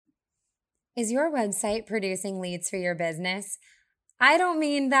Is your website producing leads for your business? I don't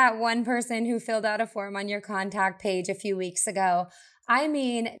mean that one person who filled out a form on your contact page a few weeks ago. I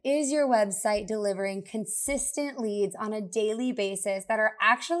mean, is your website delivering consistent leads on a daily basis that are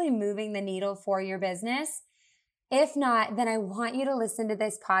actually moving the needle for your business? If not, then I want you to listen to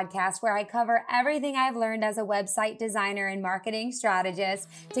this podcast where I cover everything I've learned as a website designer and marketing strategist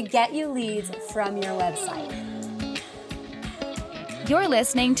to get you leads from your website. You're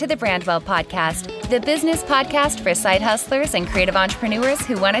listening to the Brandwell Podcast, the business podcast for side hustlers and creative entrepreneurs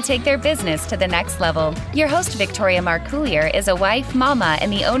who want to take their business to the next level. Your host, Victoria Marcoullier, is a wife, mama,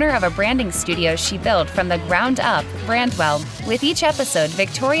 and the owner of a branding studio she built from the ground up, Brandwell. With each episode,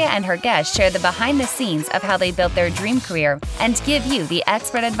 Victoria and her guests share the behind the scenes of how they built their dream career and give you the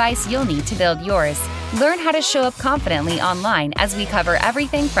expert advice you'll need to build yours. Learn how to show up confidently online as we cover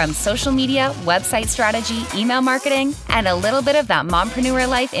everything from social media, website strategy, email marketing, and a little bit of that mompreneur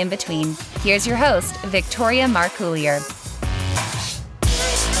life in between. Here's your host, Victoria Marcoullier.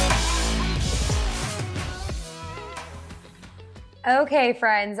 Okay,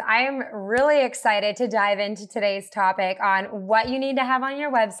 friends, I am really excited to dive into today's topic on what you need to have on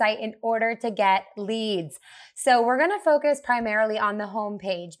your website in order to get leads. So we're going to focus primarily on the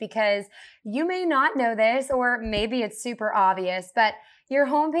homepage because you may not know this, or maybe it's super obvious, but your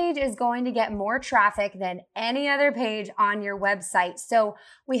homepage is going to get more traffic than any other page on your website. So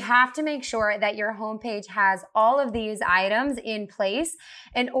we have to make sure that your homepage has all of these items in place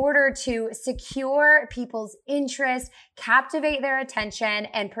in order to secure people's interest, captivate their attention,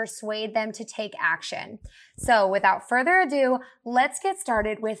 and persuade them to take action. So without further ado, let's get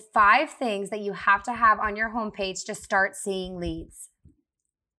started with 5 things that you have to have on your homepage to start seeing leads.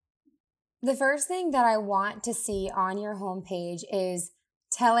 The first thing that I want to see on your homepage is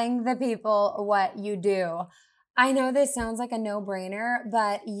telling the people what you do. I know this sounds like a no-brainer,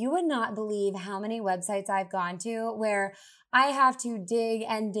 but you would not believe how many websites I've gone to where I have to dig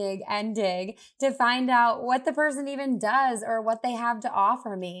and dig and dig to find out what the person even does or what they have to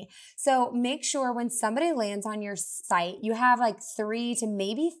offer me. So make sure when somebody lands on your site, you have like 3 to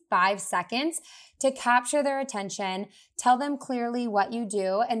maybe 5 seconds to capture their attention, tell them clearly what you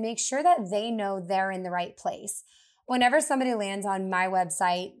do, and make sure that they know they're in the right place. Whenever somebody lands on my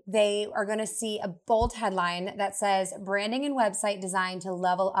website, they are going to see a bold headline that says branding and website design to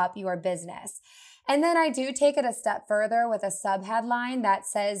level up your business. And then I do take it a step further with a subheadline that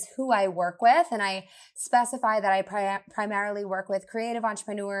says who I work with. And I specify that I primarily work with creative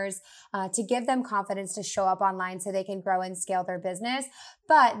entrepreneurs to give them confidence to show up online so they can grow and scale their business.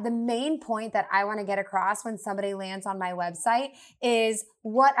 But the main point that I want to get across when somebody lands on my website is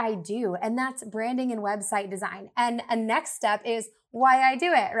what I do. And that's branding and website design. And a next step is why I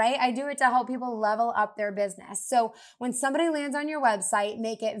do it, right? I do it to help people level up their business. So when somebody lands on your website,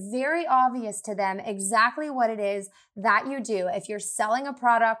 make it very obvious to them exactly what it is that you do. If you're selling a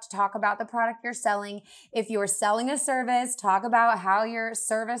product, talk about the product you're selling. If you're selling a service, talk about how your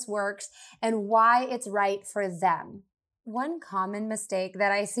service works and why it's right for them. One common mistake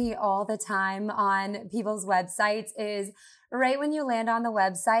that I see all the time on people's websites is right when you land on the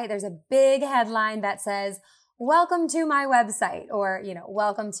website, there's a big headline that says, "Welcome to my website," or,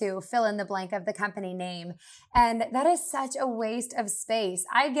 welcome to fill in the blank of the company name. And that is such a waste of space.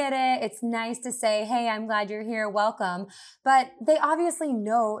 I get it. It's nice to say, "Hey, I'm glad you're here. Welcome." But they obviously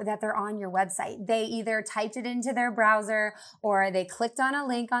know that they're on your website. They either typed it into their browser or they clicked on a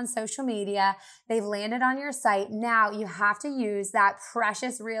link on social media. They've landed on your site. Now you have to use that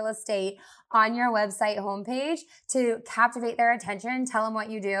precious real estate on your website homepage to captivate their attention, tell them what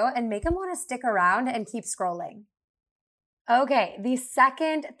you do, and make them want to stick around and keep scrolling. Okay, the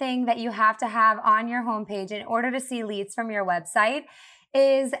second thing that you have to have on your homepage in order to see leads from your website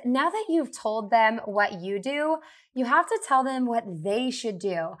is now that you've told them what you do, you have to tell them what they should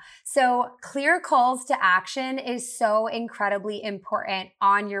do. So clear calls to action is so incredibly important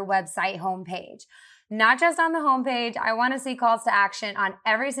on your website homepage. Not just on the homepage. I want to see calls to action on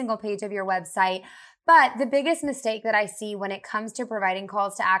every single page of your website. But the biggest mistake that I see when it comes to providing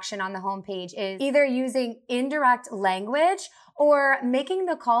calls to action on the homepage is either using indirect language or making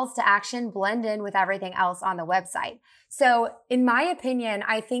the calls to action blend in with everything else on the website. So in my opinion,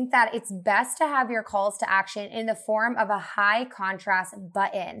 I think that it's best to have your calls to action in the form of a high contrast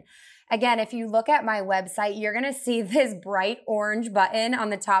button. Again, if you look at my website, you're going to see this bright orange button on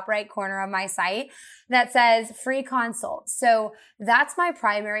the top right corner of my site that says free consult. So that's my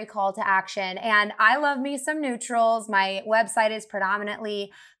primary call to action. And I love me some neutrals. My website is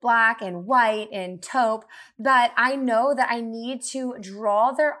predominantly black and white and taupe, but I know that I need need to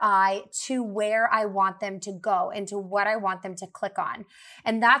draw their eye to where I want them to go and to what I want them to click on.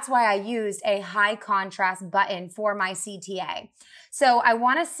 And that's why I used a high contrast button for my CTA. So I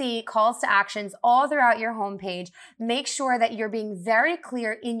want to see calls to actions all throughout your homepage. Make sure that you're being very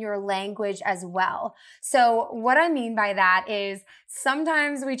clear in your language as well. So what I mean by that is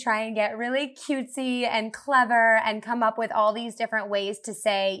sometimes we try and get really cutesy and clever and come up with all these different ways to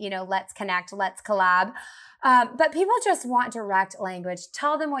say, let's connect, let's collab. But people just want direct language.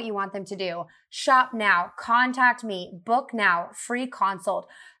 Tell them what you want them to do. Shop now, contact me, book now, free consult.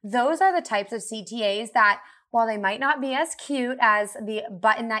 Those are the types of CTAs that, while they might not be as cute as the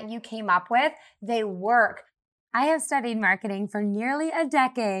button that you came up with, they work. I have studied marketing for nearly a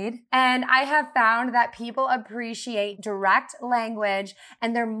decade, and I have found that people appreciate direct language,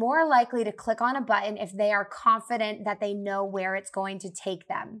 and they're more likely to click on a button if they are confident that they know where it's going to take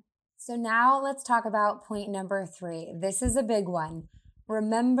them. So now let's talk about point number 3. This is a big one.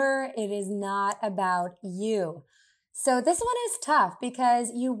 Remember, it is not about you. So this one is tough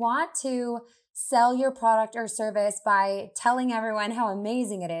because you want to sell your product or service by telling everyone how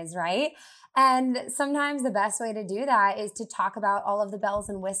amazing it is, right? And sometimes the best way to do that is to talk about all of the bells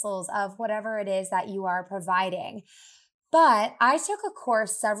and whistles of whatever it is that you are providing. But I took a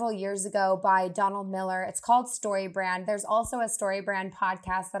course several years ago by Donald Miller. It's called StoryBrand. There's also a StoryBrand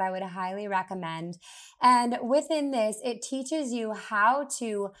podcast that I would highly recommend. And within this, it teaches you how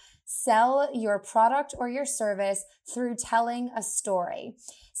to sell your product or your service through telling a story.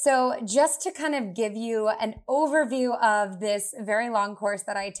 So just to kind of give you an overview of this very long course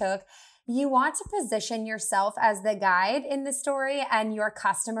that I took, you want to position yourself as the guide in the story and your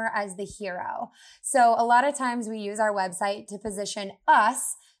customer as the hero. So a lot of times we use our website to position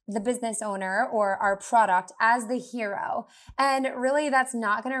us, the business owner, or our product as the hero. And really that's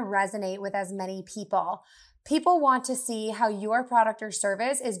not going to resonate with as many people. People want to see how your product or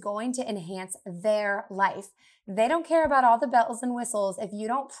service is going to enhance their life. They don't care about all the bells and whistles if you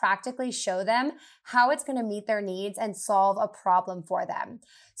don't practically show them how it's going to meet their needs and solve a problem for them.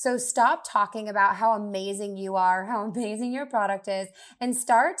 So stop talking about how amazing you are, how amazing your product is, and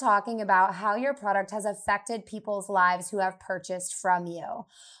start talking about how your product has affected people's lives who have purchased from you.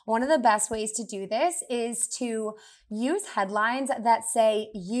 One of the best ways to do this is to use headlines that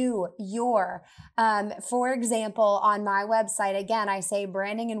say you, your. For example, on my website, again, I say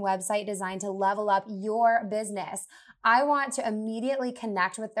branding and website design to level up your business. I want to immediately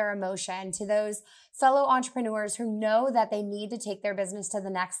connect with their emotion to those fellow entrepreneurs who know that they need to take their business to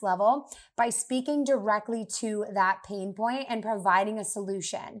the next level by speaking directly to that pain point and providing a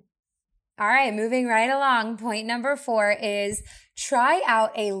solution. All right, moving right along. Point number 4 is try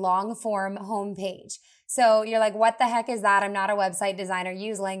out a long form homepage. So you're like, what the heck is that? I'm not a website designer.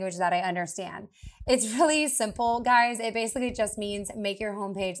 Use language that I understand. It's really simple, guys. It basically just means make your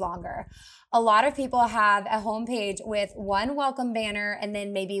homepage longer. A lot of people have a homepage with one welcome banner and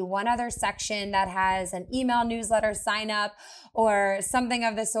then maybe one other section that has an email newsletter sign up or something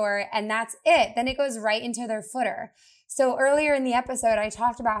of the sort, and that's it. Then it goes right into their footer. So earlier in the episode, I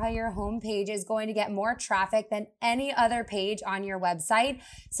talked about how your homepage is going to get more traffic than any other page on your website.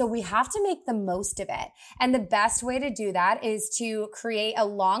 So we have to make the most of it. And the best way to do that is to create a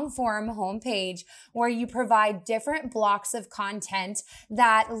long form homepage where you provide different blocks of content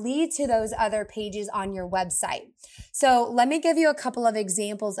that lead to those other pages on your website. So let me give you a couple of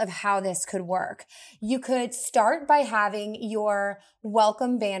examples of how this could work. You could start by having your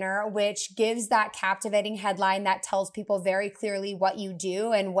welcome banner, which gives that captivating headline that tells people very clearly what you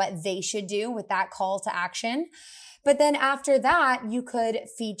do and what they should do with that call to action. But then after that, you could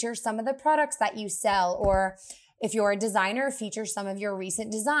feature some of the products that you sell, or if you're a designer, feature some of your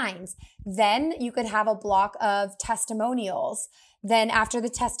recent designs. Then you could have a block of testimonials. Then after the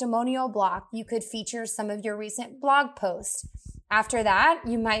testimonial block, you could feature some of your recent blog posts. After that,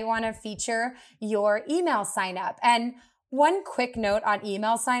 you might want to feature your email sign up. And one quick note on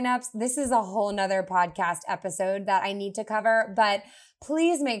email signups. This is a whole nother podcast episode that I need to cover, but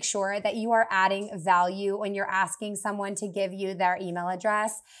please make sure that you are adding value when you're asking someone to give you their email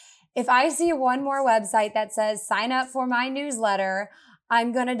address. If I see one more website that says sign up for my newsletter,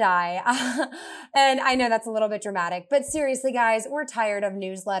 I'm gonna die. And I know that's a little bit dramatic, but seriously, guys, we're tired of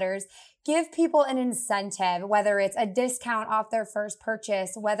newsletters. Give people an incentive, whether it's a discount off their first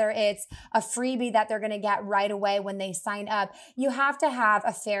purchase, whether it's a freebie that they're going to get right away when they sign up. You have to have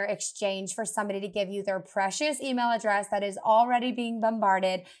a fair exchange for somebody to give you their precious email address that is already being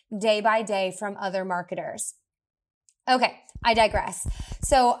bombarded day by day from other marketers. Okay, I digress.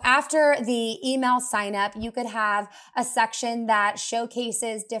 So after the email sign up, you could have a section that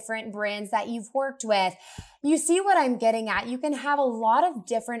showcases different brands that you've worked with. You see what I'm getting at? You can have a lot of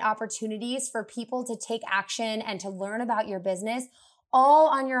different opportunities for people to take action and to learn about your business all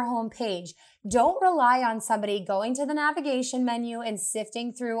on your homepage. Don't rely on somebody going to the navigation menu and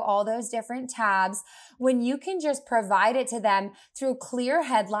sifting through all those different tabs when you can just provide it to them through clear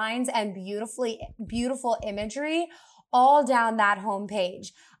headlines and beautiful imagery all down that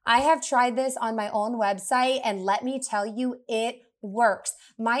homepage. I have tried this on my own website, and let me tell you, it works.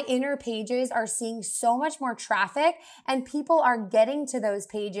 My inner pages are seeing so much more traffic, and people are getting to those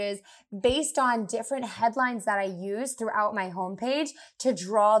pages based on different headlines that I use throughout my homepage to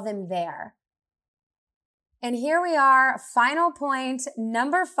draw them there. And here we are, final point,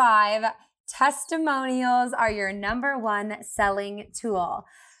 number 5, testimonials are your number 1 selling tool.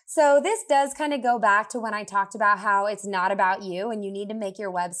 So this does kind of go back to when I talked about how it's not about you and you need to make your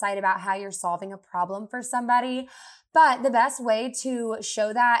website about how you're solving a problem for somebody. But the best way to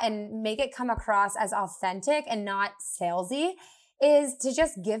show that and make it come across as authentic and not salesy is to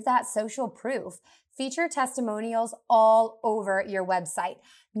just give that social proof. Feature testimonials all over your website,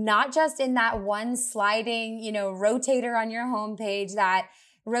 not just in that one sliding, rotator on your homepage that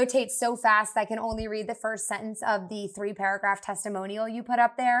rotates so fast that I can only read the first sentence of the 3-paragraph testimonial you put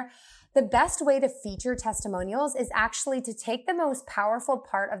up there. The best way to feature testimonials is actually to take the most powerful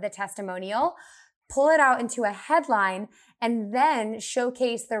part of the testimonial, pull it out into a headline, and then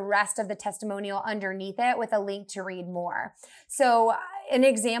showcase the rest of the testimonial underneath it with a link to read more. So an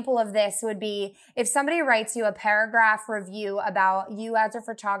example of this would be if somebody writes you a paragraph review about you as a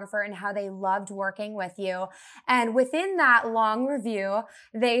photographer and how they loved working with you. And within that long review,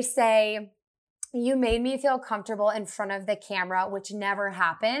 they say, "You made me feel comfortable in front of the camera, which never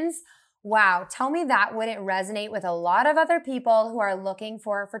happens." Wow, tell me that wouldn't resonate with a lot of other people who are looking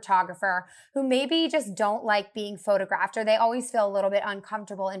for a photographer who maybe just don't like being photographed, or they always feel a little bit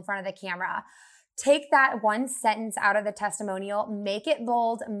uncomfortable in front of the camera. Take that one sentence out of the testimonial, make it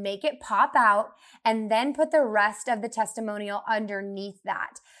bold, make it pop out, and then put the rest of the testimonial underneath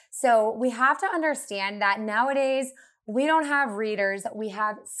that. So we have to understand that nowadays, we don't have readers, we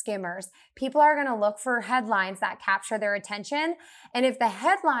have skimmers. People are going to look for headlines that capture their attention. And if the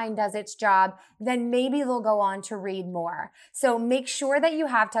headline does its job, then maybe they'll go on to read more. So make sure that you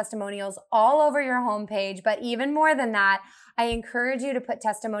have testimonials all over your homepage. But even more than that, I encourage you to put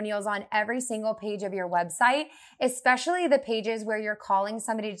testimonials on every single page of your website, especially the pages where you're calling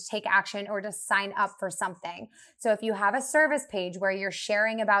somebody to take action or to sign up for something. So if you have a service page where you're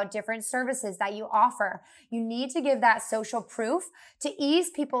sharing about different services that you offer, you need to give that social proof to ease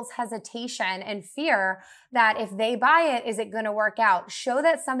people's hesitation and fear that if they buy it, is it going to work out? Show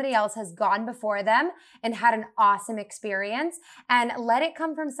that somebody else has gone before them and had an awesome experience, and let it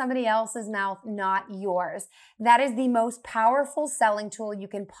come from somebody else's mouth, not yours. That is the most powerful selling tool you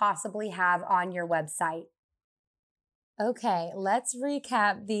can possibly have on your website. Okay, let's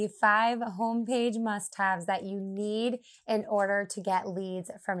recap the 5 homepage must-haves that you need in order to get leads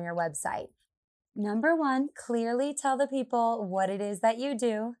from your website. Number 1, clearly tell the people what it is that you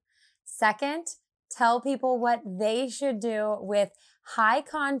do. Second, tell people what they should do with high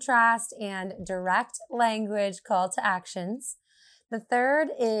contrast and direct language call to actions. The third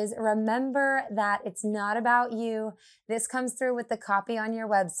is remember that it's not about you. This comes through with the copy on your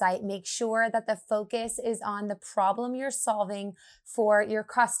website. Make sure that the focus is on the problem you're solving for your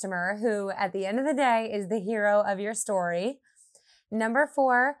customer, who at the end of the day is the hero of your story. Number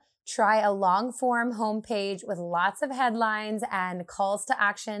 4, try a long form homepage with lots of headlines and calls to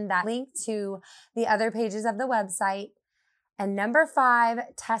action that link to the other pages of the website. And number 5,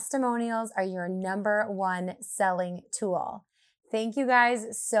 testimonials are your number 1 selling tool. Thank you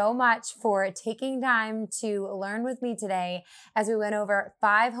guys so much for taking time to learn with me today as we went over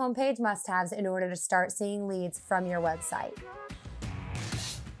 5 homepage must-haves in order to start seeing leads from your website.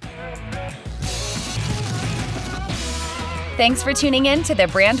 Thanks for tuning in to the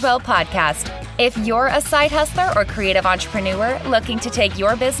Brandwell Podcast. If you're a side hustler or creative entrepreneur looking to take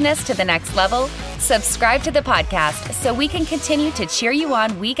your business to the next level, subscribe to the podcast so we can continue to cheer you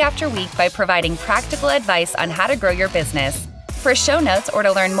on week after week by providing practical advice on how to grow your business. For show notes or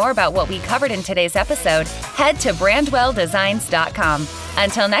to learn more about what we covered in today's episode, head to brandwelldesigns.com.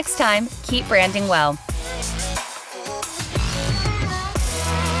 Until next time, keep branding well.